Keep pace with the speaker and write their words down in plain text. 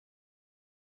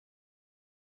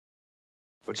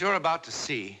What you're about to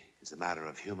see is a matter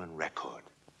of human record.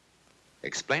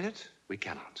 Explain it, we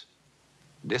cannot.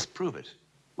 Disprove it,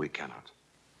 we cannot.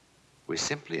 We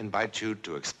simply invite you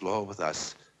to explore with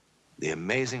us the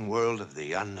amazing world of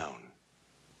the unknown,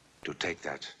 to take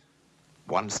that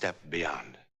one step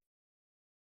beyond.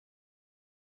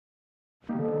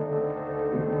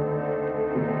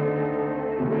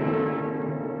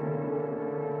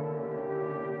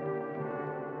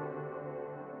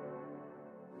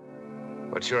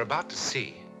 What you're about to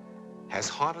see has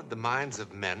haunted the minds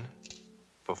of men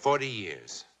for 40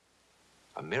 years.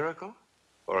 A miracle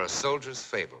or a soldier's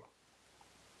fable?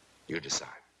 You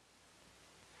decide.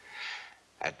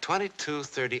 At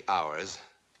 22:30 hours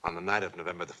on the night of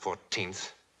November the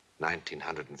 14th,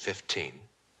 1915,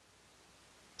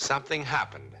 something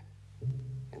happened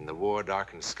in the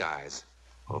war-darkened skies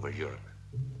over Europe.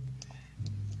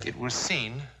 It was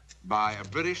seen by a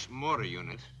British mortar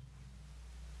unit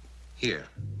here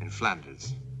in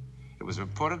Flanders. It was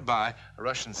reported by a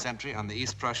Russian sentry on the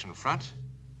East Prussian front.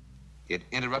 It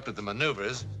interrupted the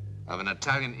maneuvers of an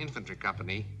Italian infantry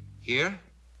company here.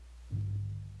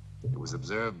 It was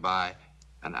observed by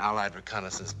an Allied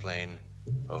reconnaissance plane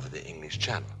over the English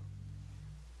Channel.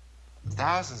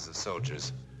 Thousands of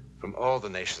soldiers from all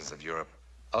the nations of Europe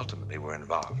ultimately were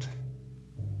involved.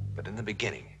 But in the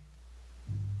beginning,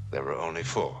 there were only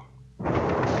 4.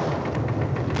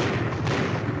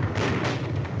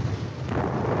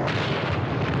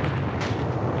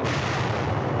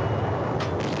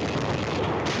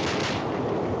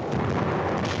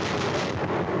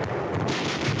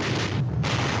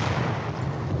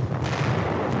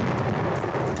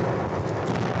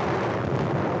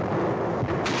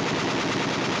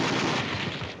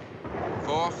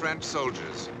 4 French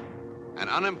soldiers, an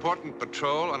unimportant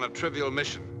patrol on a trivial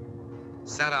mission,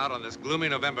 set out on this gloomy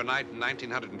November night in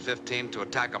 1915 to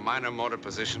attack a minor mortar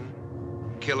position,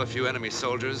 kill a few enemy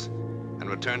soldiers, and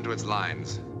return to its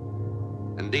lines.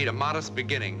 Indeed, a modest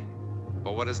beginning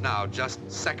for what is now just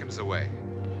seconds away.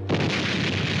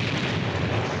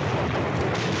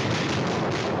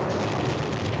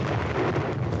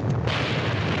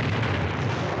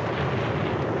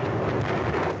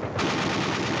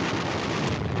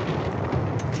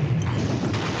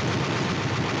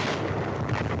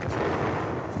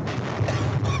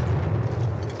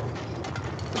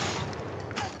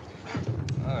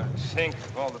 Think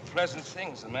of all the pleasant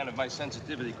things a man of my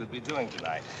sensitivity could be doing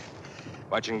tonight.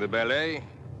 Watching the ballet,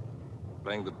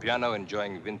 playing the piano,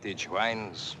 enjoying vintage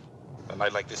wines. A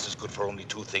night like this is good for only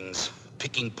 2 things: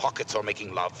 picking pockets or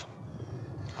making love.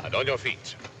 And on your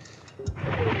feet.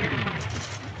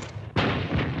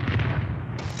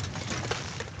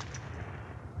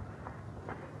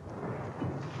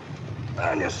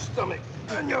 On your stomach,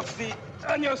 on your feet,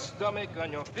 on your stomach,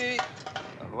 on your feet.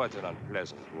 Oh, what an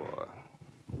unpleasant war.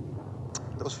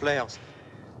 Those flares,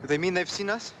 do they mean they've seen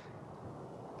us?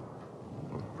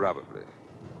 Probably.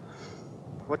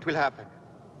 What will happen?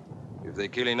 If they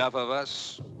kill enough of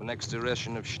us, the next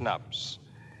ration of schnapps.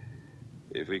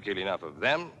 If we kill enough of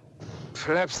them,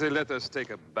 perhaps they let us take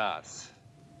a bath.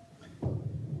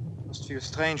 Must feel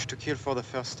strange to kill for the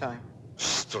first time.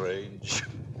 Strange?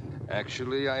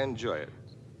 Actually, I enjoy it.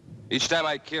 Each time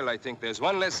I kill, I think there's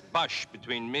one less bush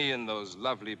between me and those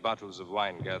lovely bottles of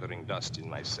wine gathering dust in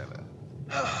my cellar.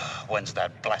 When's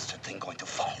that blasted thing going to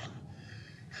fall?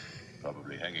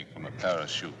 Probably hanging from a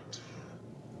parachute.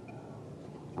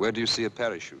 Where do you see a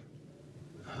parachute?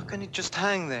 How can it just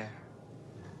hang there?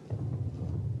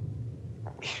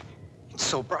 It's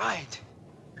so bright.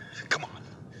 Come on.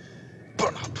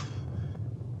 Burn up.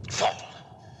 Fall.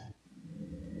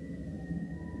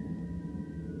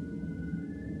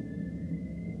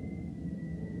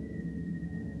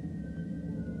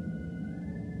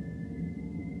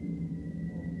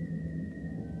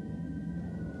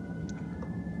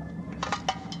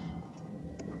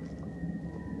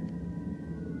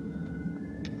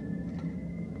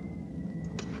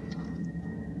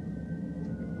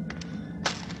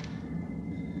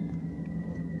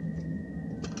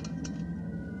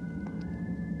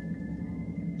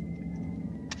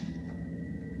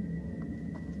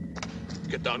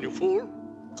 Get down, you fool.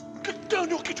 Get down,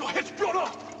 you'll get your heads blown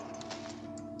off.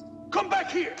 Come back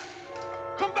here.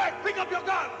 Come back, pick up your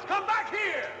guns. Come back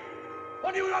here.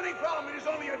 What are you running from? It is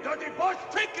only a dirty bush.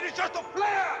 Think it is just a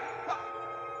flare.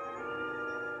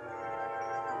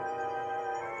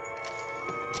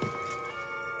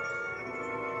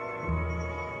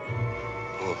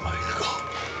 Oh, my God.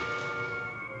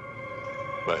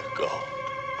 My God.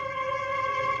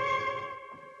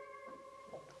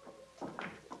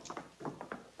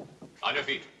 On your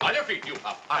feet. On your feet, you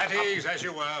pup. At ease, as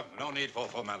you were. No need for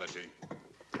formality.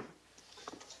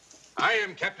 I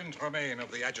am Captain Tremaine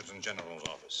of the Adjutant General's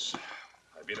office.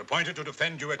 I've been appointed to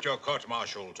defend you at your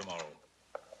court-martial tomorrow.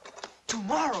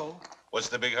 Tomorrow? What's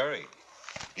the big hurry?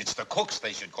 It's the cooks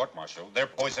they should court-martial. They're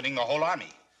poisoning the whole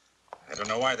army. I don't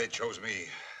know why they chose me.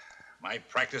 My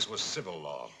practice was civil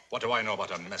law. What do I know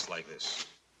about a mess like this?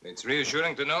 It's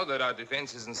reassuring to know that our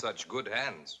defense is in such good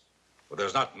hands. Well,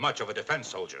 there's not much of a defense,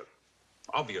 soldier.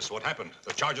 Obvious what happened.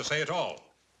 The charges say it all.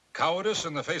 Cowardice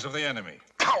in the face of the enemy.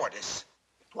 Cowardice?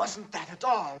 It wasn't that at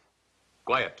all.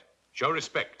 Quiet. Show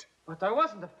respect. But I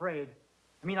wasn't afraid.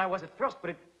 I mean, I was at first,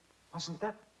 but it wasn't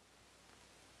that.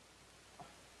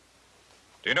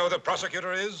 Do you know who the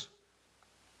prosecutor is?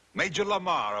 Major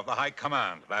Lamar of the High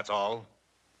Command, that's all.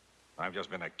 I've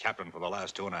just been a captain for the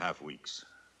last 2.5 weeks.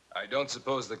 I don't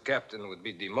suppose the captain would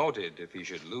be demoted if he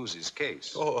should lose his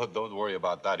case. Oh, don't worry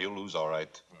about that. He'll lose all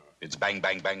right. It's bang,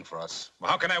 bang, bang for us.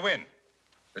 Well, how can I win?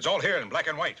 It's all here in black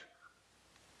and white.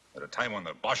 At a time when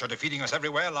the Boche are defeating us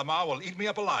everywhere, Lamar will eat me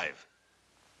up alive.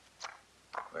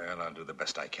 Well, I'll do the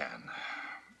best I can.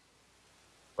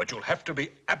 But you'll have to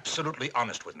be absolutely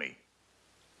honest with me.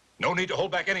 No need to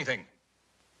hold back anything.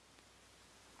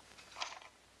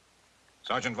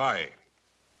 Sergeant Vai,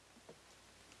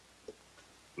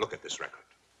 look at this record.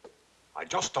 I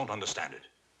just don't understand it.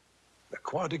 The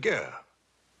Croix de Guerre.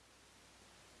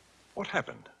 What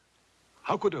happened?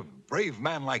 How could a brave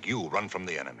man like you run from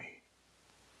the enemy?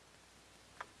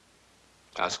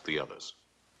 Ask the others.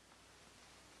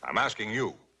 I'm asking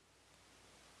you.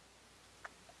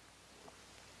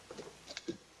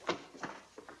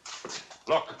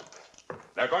 Look,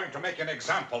 they're going to make an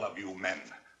example of you men.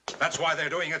 That's why they're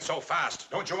doing it so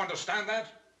fast. Don't you understand that?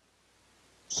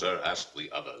 Sir, ask the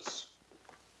others.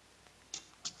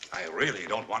 I really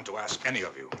don't want to ask any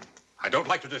of you. I don't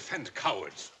like to defend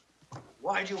cowards.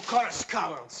 Why do you call us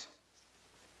cowards?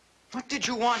 What did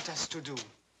you want us to do?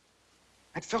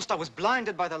 At first I was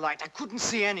blinded by the light. I couldn't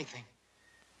see anything.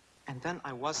 And then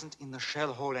I wasn't in the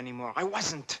shell hole anymore. I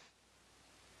wasn't.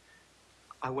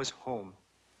 I was home.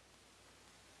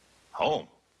 Home?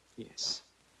 Yes.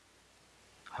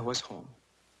 I was home.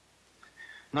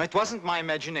 No, it wasn't my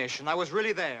imagination. I was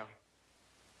really there.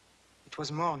 It was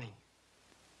morning.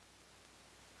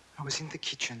 I was in the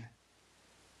kitchen.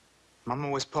 Mama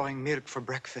was pouring milk for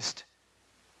breakfast.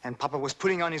 And Papa was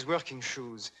putting on his working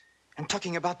shoes and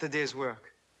talking about the day's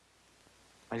work.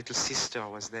 My little sister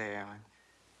was there.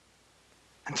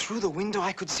 And through the window,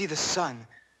 I could see the sun,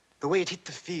 the way it hit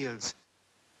the fields.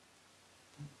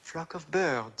 A flock of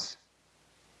birds.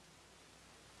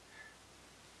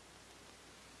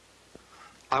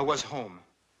 I was home.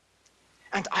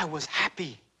 And I was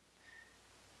happy.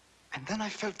 And then I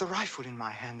felt the rifle in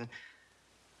my hand, and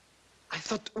I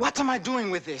thought, what am I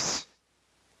doing with this?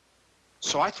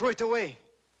 So I threw it away.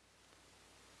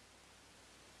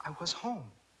 I was home.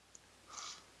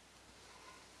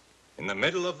 In the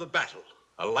middle of the battle,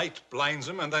 a light blinds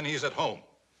him, and then he's at home.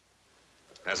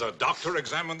 Has a doctor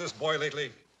examined this boy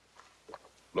lately?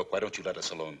 Look, why don't you let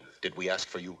us alone? Did we ask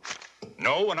for you?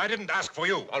 No, and I didn't ask for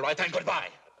you. All right, then, goodbye.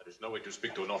 There's no way to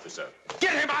speak to an officer.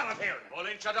 Get him out of here!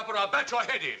 Pauline, shut up or I'll bat your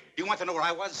head in. Do you want to know where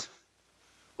I was?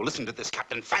 Well, listen to this,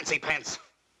 Captain Fancy Pants.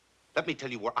 Let me tell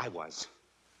you where I was.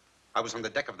 I was on the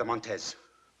deck of the Montez,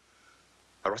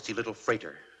 a rusty little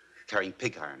freighter carrying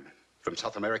pig iron from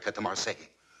South America to Marseille.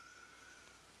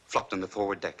 Flopped on the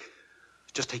forward deck,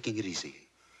 just taking it easy.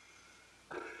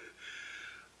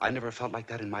 I never felt like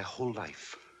that in my whole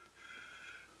life.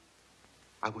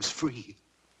 I was free.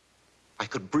 I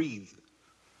could breathe.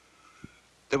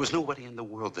 There was nobody in the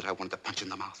world that I wanted to punch in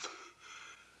the mouth.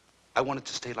 I wanted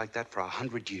to stay like that for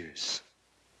 100 years.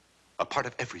 A part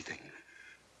of everything.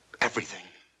 Everything.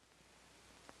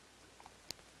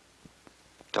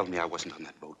 Tell me I wasn't on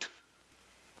that boat,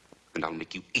 and I'll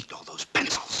make you eat all those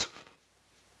pencils.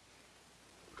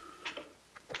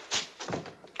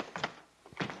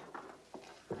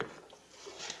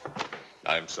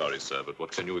 I'm sorry, sir, but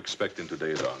what can you expect in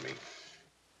today's army?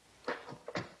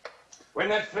 When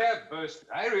that flare burst,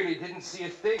 I really didn't see a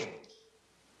thing.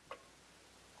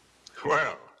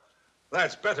 Well,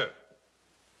 that's better.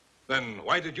 Then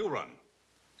why did you run?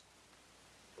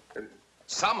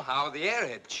 Somehow the air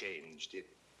had changed.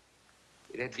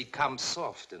 It had become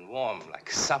soft and warm like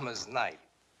a summer's night.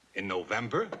 In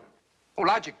November? Oh,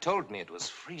 logic told me it was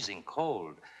freezing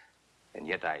cold. And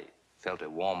yet I felt a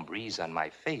warm breeze on my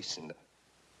face, and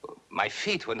my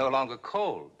feet were no longer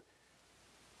cold.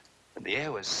 And the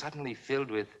air was suddenly filled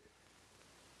with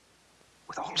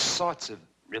all sorts of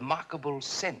remarkable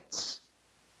scents.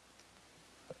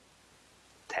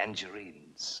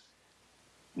 Tangerines,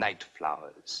 night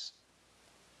flowers,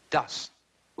 dust,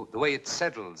 the way it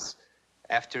settles,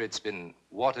 after it's been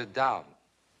watered down.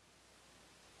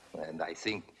 And I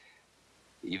think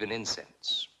even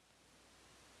incense.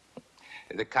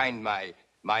 The kind my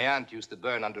aunt used to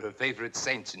burn under her favorite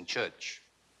saints in church.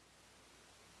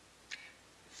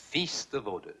 Feast of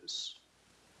odors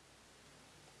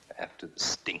after the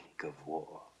stink of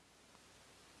war.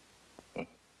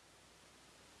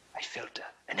 I felt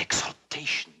an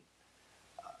exaltation,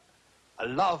 a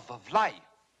love of life.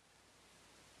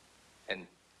 And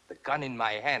the gun in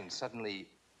my hand suddenly,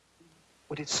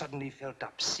 well, it suddenly felt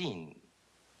obscene.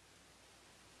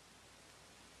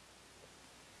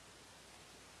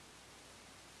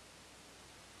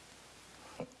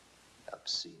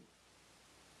 Obscene.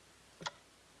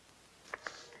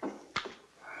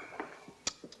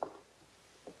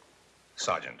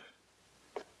 Sergeant,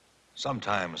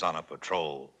 sometimes on a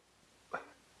patrol,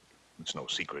 it's no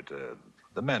secret,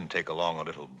 the men take along a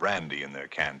little brandy in their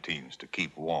canteens to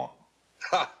keep warm.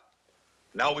 Ha!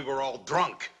 Now we were all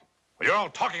drunk. Well, you're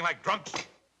all talking like drunks.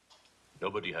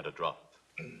 Nobody had a drop.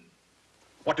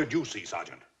 What did you see,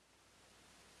 Sergeant?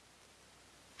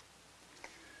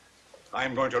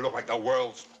 I'm going to look like the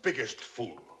world's biggest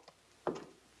fool.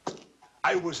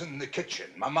 I was in the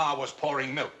kitchen. Mama was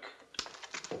pouring milk.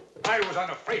 I was on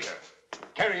a freighter,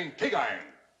 carrying pig iron.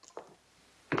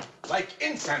 Like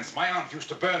incense my aunt used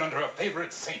to burn under her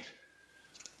favorite saint.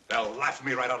 They'll laugh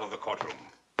me right out of the courtroom.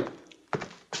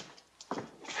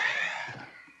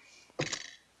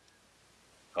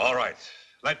 All right,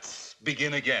 let's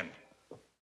begin again.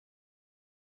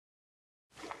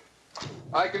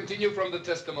 I continue from the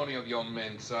testimony of your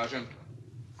men, Sergeant.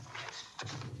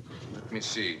 Let me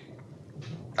see.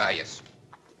 Ah, yes.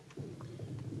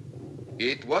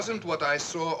 It wasn't what I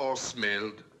saw or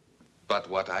smelled, but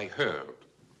what I heard.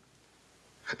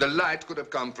 The light could have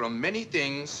come from many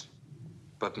things,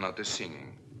 but not the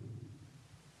singing.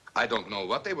 I don't know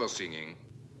what they were singing,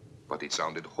 but it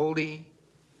sounded holy,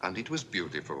 and it was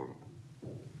beautiful.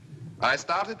 I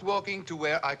started walking to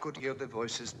where I could hear the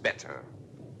voices better.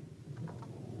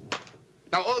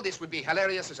 Now, all this would be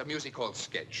hilarious as a music hall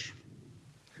sketch.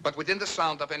 But within the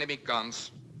sound of enemy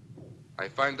guns, I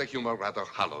find the humor rather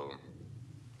hollow.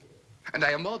 And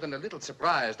I am more than a little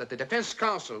surprised that the defense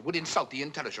counsel would insult the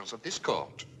intelligence of this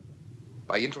court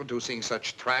by introducing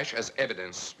such trash as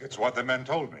evidence. It's what the men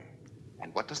told me.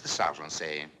 And what does the sergeant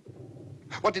say?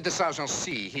 What did the sergeant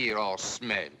see, hear, or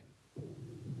smell?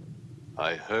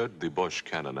 I heard the Bosch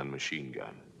cannon and machine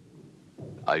gun.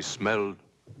 I smelled,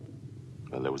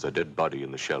 well, there was a dead body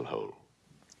in the shell hole.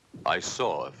 I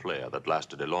saw a flare that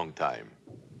lasted a long time.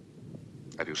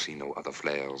 Have you seen no other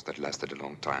flares that lasted a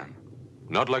long time?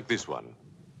 Not like this one.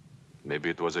 Maybe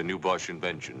it was a new Bosch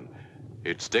invention.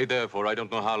 It stayed there for I don't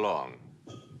know how long.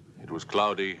 It was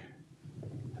cloudy,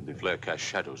 and the flare cast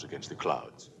shadows against the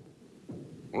clouds.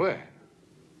 Well,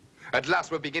 at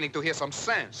last we're beginning to hear some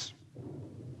sense.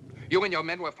 You and your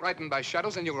men were frightened by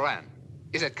shadows and you ran.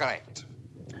 Is it correct?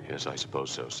 Yes, I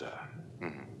suppose so, sir.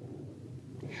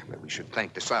 Well, we should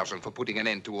thank the sergeant for putting an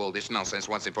end to all this nonsense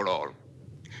once and for all.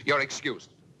 You're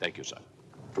excused. Thank you, sir.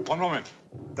 One moment.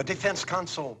 The defense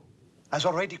counsel has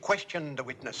already questioned the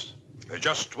witness.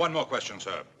 Just one more question,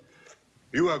 sir.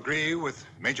 You agree with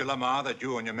Major Lamar that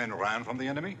you and your men ran from the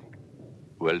enemy?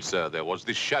 Well, sir, there was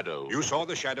this shadow. You saw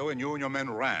the shadow and you and your men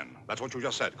ran. That's what you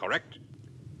just said, correct?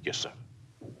 Yes, sir.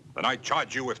 Then I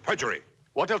charge you with perjury.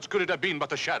 What else could it have been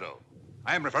but a shadow?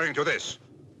 I am referring to this.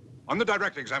 On the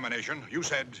direct examination, you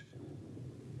said,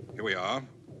 here we are,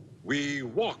 we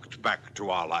walked back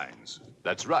to our lines.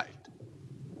 That's right.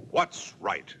 What's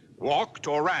right? Walked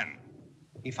or ran?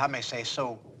 If I may say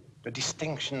so, the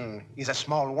distinction is a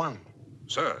small one.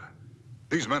 Sir,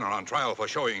 these men are on trial for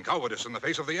showing cowardice in the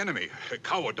face of the enemy. A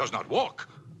coward does not walk.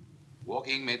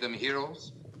 Walking made them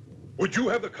heroes? Would you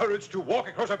have the courage to walk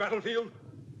across a battlefield?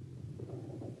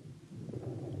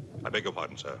 I beg your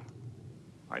pardon, sir.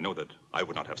 I know that I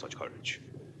would not have such courage.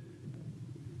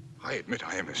 I admit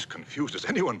I am as confused as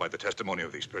anyone by the testimony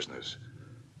of these prisoners.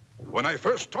 When I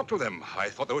first talked to them, I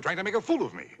thought they were trying to make a fool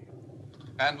of me.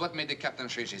 And what made the captain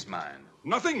change his mind?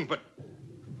 Nothing, but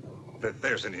that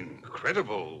there's an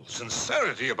incredible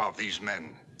sincerity about these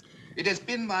men. It has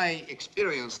been my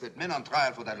experience that men on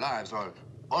trial for their lives are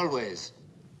always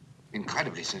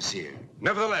incredibly sincere.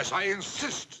 Nevertheless, I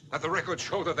insist that the records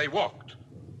show that they walked.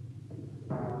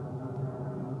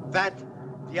 That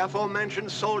the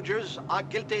aforementioned soldiers are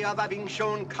guilty of having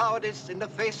shown cowardice in the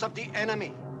face of the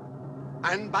enemy.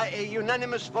 And by a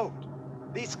unanimous vote,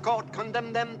 this court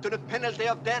condemned them to the penalty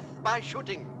of death by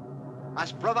shooting,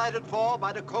 as provided for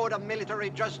by the Code of Military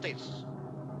Justice.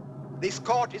 This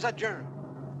court is adjourned.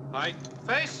 Aye.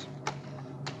 Face.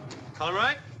 Column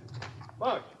right.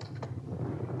 March.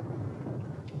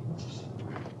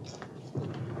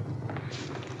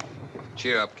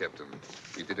 Cheer up, Captain.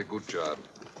 You did a good job.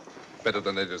 Better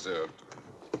than they deserved.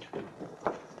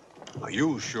 Are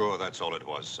you sure that's all it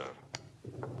was, sir?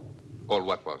 All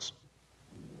what was?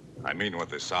 I mean what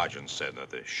the sergeant said, that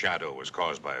the shadow was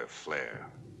caused by a flare.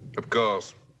 Of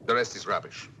course. The rest is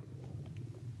rubbish.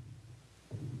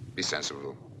 Be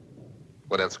sensible.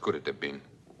 What else could it have been?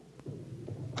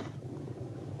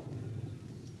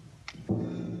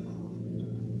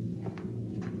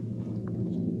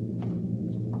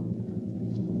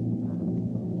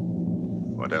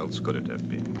 What else could it have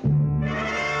been?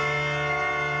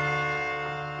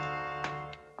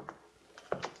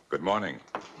 Good morning.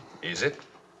 Is it?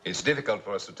 It's difficult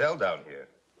for us to tell down here.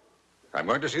 I'm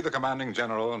going to see the commanding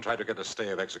general and try to get a stay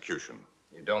of execution.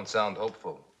 You don't sound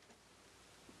hopeful.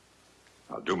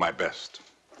 I'll do my best.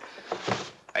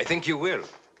 I think you will.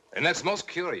 And that's most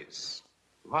curious.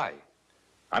 Why?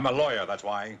 I'm a lawyer, that's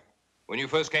why. When you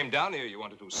first came down here, you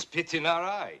wanted to spit in our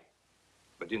eye.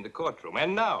 But in the courtroom,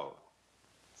 and now.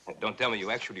 Don't tell me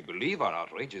you actually believe our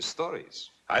outrageous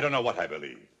stories. I don't know what I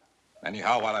believe.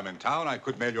 Anyhow, while I'm in town, I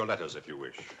could mail your letters if you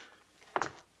wish.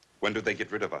 When do they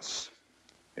get rid of us?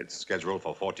 It's scheduled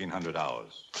for 1400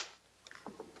 hours.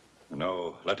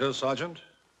 No letters, Sergeant?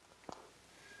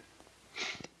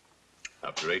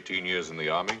 After 18 years in the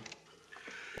Army,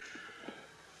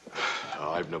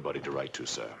 I've nobody to write to,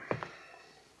 sir.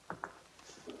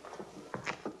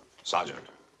 Sergeant,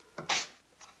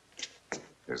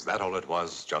 is that all it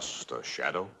was, just a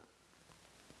shadow?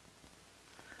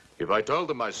 If I told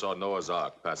them I saw Noah's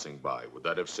Ark passing by, would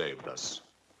that have saved us?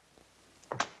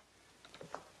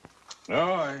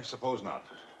 No, I suppose not.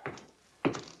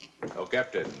 Oh,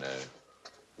 Captain,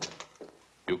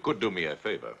 you could do me a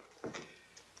favor.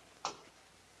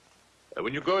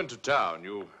 When you go into town,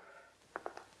 you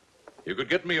could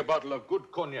get me a bottle of good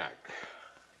cognac.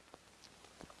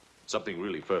 Something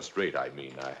really first-rate, I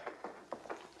mean.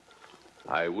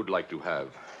 I would like to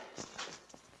have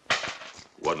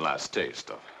one last taste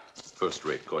of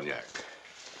first-rate cognac.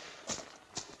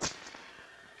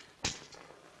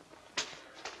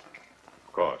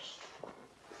 Of course.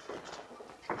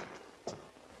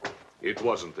 It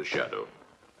wasn't the shadow.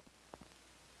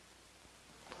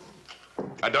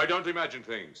 And I don't imagine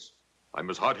things.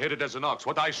 I'm as hard-headed as an ox.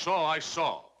 What I saw, I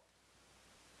saw.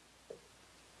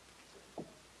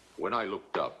 When I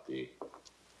looked up, the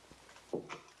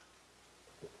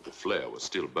flare was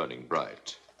still burning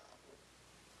bright.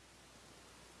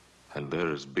 And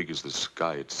there, as big as the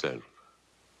sky itself,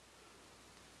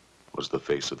 was the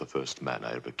face of the first man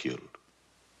I ever killed.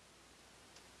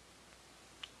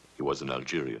 He was an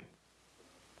Algerian,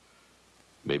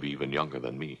 maybe even younger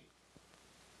than me.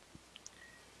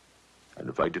 And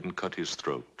if I didn't cut his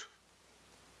throat,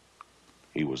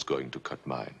 he was going to cut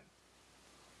mine.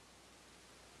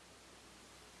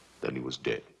 Then he was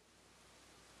dead.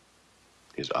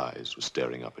 His eyes were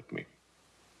staring up at me.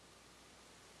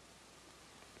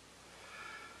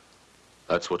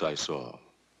 That's what I saw.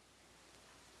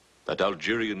 That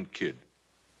Algerian kid.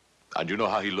 And you know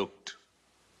how he looked?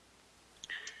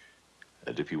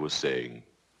 As if he was saying,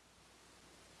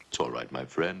 "It's all right, my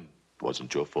friend. It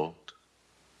wasn't your fault."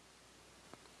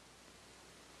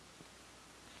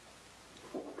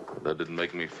 That didn't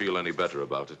make me feel any better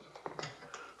about it.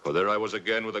 For there I was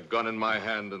again with a gun in my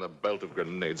hand and a belt of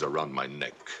grenades around my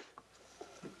neck.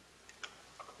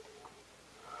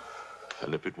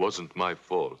 And if it wasn't my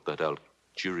fault that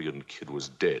Algerian kid was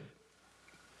dead,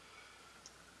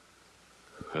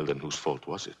 well, then whose fault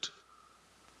was it?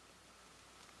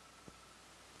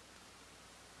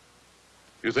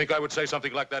 You think I would say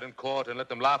something like that in court and let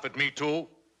them laugh at me, too?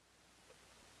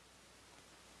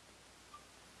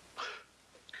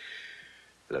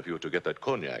 But if you were to get that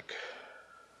cognac,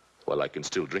 well, I can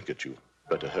still drink it. You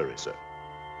better hurry, sir.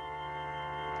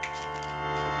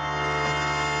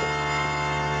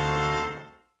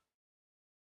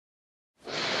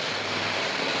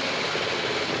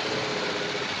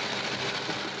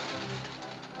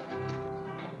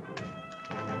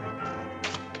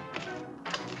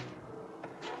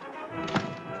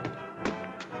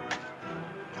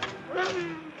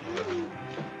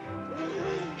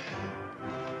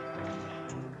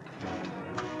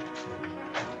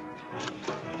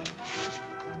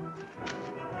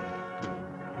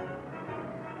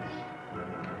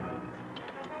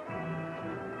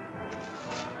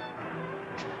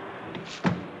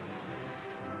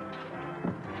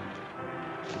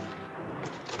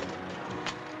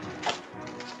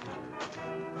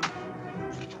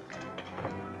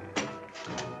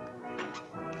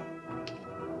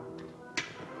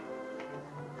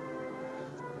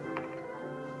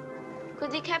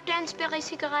 Could the captain spare a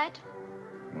cigarette?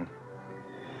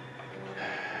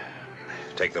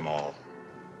 take them all.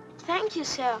 Thank you,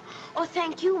 sir. Oh,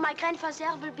 thank you. My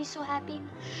grandfather will be so happy.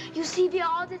 You see, we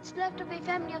are all that's left of a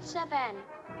family of 7.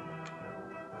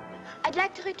 I'd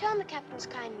like to return the captain's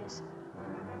kindness.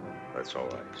 That's all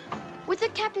right. Would the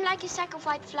captain like a sack of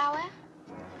white flour?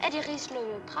 At a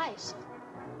reasonable price.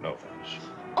 No thanks.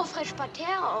 Or fresh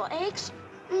butter or eggs?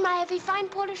 I have a fine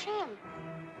Polish ham.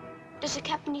 Does the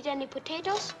captain need any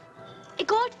potatoes? A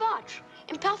gold watch,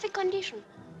 in perfect condition.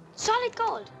 Solid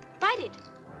gold. Bite it.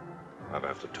 Not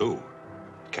after 2.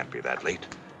 Can't be that late.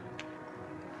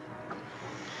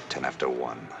 10 after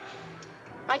 1.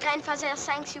 My grandfather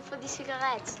thanks you for the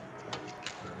cigarettes.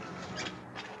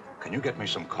 Can you get me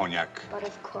some cognac? But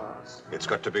of course. It's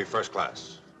got to be first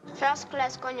class. First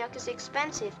class cognac is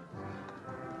expensive.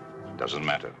 Doesn't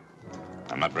matter.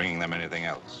 I'm not bringing them anything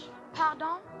else.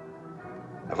 Pardon?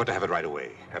 I've got to have it right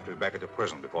away. Have to be back at the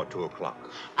prison before 2 o'clock.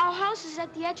 Our house is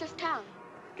at the edge of town.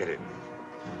 Get in.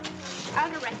 I'll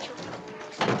direct you.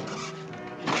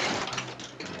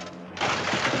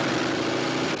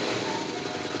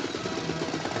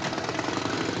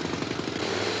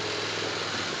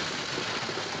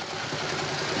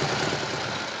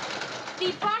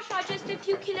 The Bosch are just a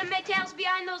few kilometers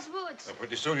behind those woods. So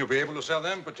pretty soon you'll be able to sell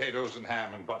them potatoes and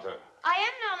ham and butter. I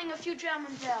am learning a few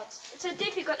German words. It's a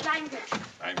difficult language.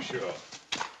 I'm sure.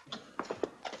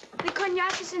 The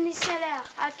cognac is in the cellar.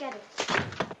 I'll get it.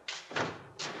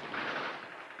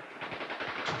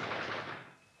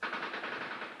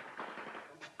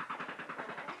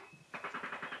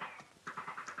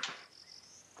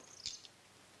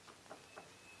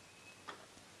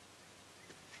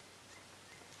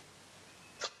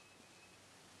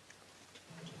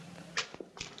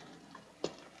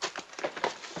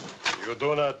 You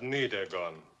do not need a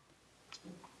gun.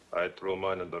 I threw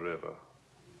mine in the river.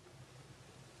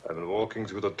 I've been walking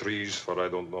through the trees for I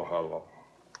don't know how long.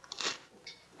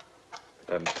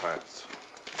 I'm tired.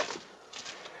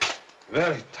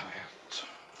 Very tired.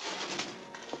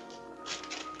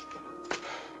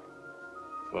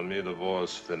 For me, the war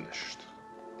is finished.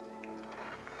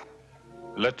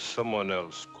 Let someone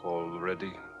else call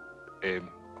ready, aim.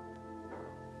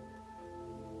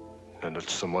 And let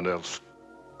someone else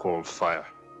call fire.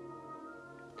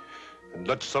 And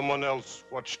let someone else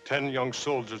watch 10 young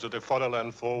soldiers of the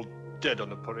fatherland fall dead on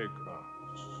the parade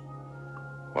grounds.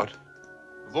 What?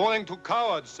 Warning to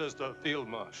cowards, says the field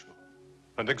marshal.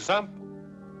 An example.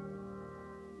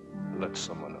 Let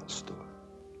someone else do it.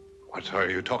 What are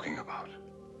you talking about?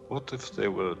 What if they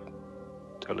were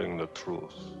telling the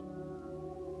truth?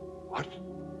 What?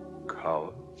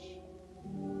 Cowards.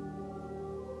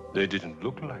 They didn't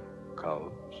look like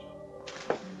cowards.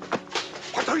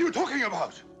 What are you talking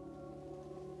about?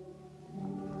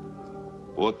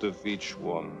 What if each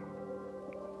one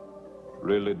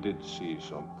really did see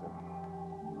something?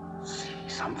 See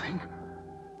something?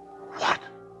 What?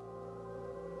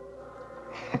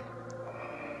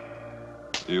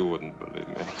 You wouldn't believe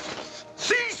me.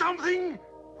 See something?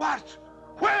 What?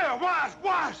 Where?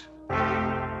 What?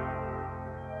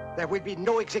 There will be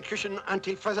no execution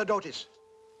until further notice.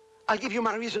 I'll give you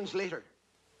my reasons later.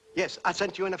 Yes, I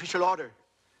sent you an official order.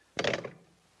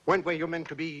 When were you meant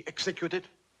to be executed?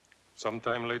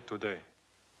 Sometime late today.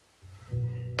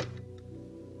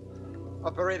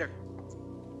 Operator.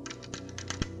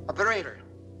 Operator.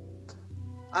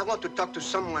 I want to talk to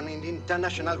someone in the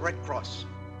International Red Cross.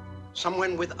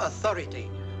 Someone with authority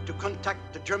to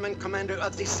contact the German commander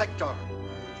of this sector.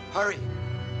 Hurry.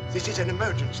 This is an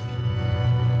emergency.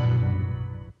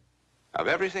 Of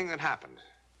everything that happened,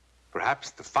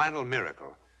 perhaps the final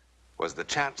miracle was the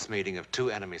chance meeting of 2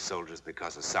 enemy soldiers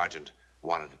because a sergeant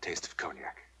wanted a taste of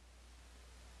cognac.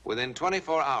 Within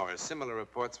 24 hours, similar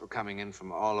reports were coming in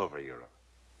from all over Europe.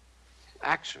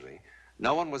 Actually,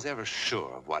 no one was ever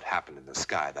sure of what happened in the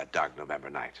sky that dark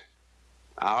November night.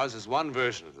 Ours is one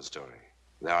version of the story.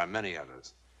 There are many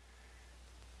others.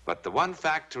 But the one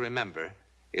fact to remember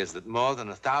is that more than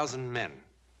 1,000 men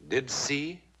did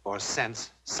see or sense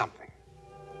something.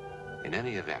 In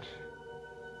any event,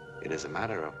 it is a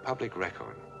matter of public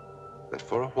record that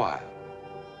for a while,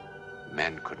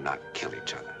 men could not kill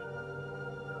each other.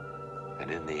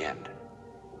 And in the end,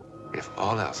 if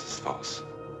all else is false,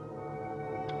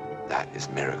 that is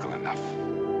miracle enough.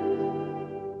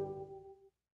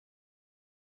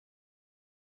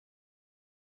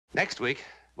 Next week,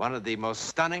 one of the most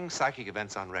stunning psychic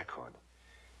events on record.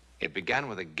 It began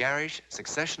with a garish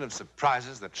succession of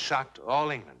surprises that shocked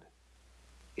all England.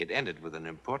 It ended with an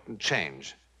important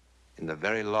change in the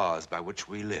very laws by which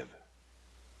we live.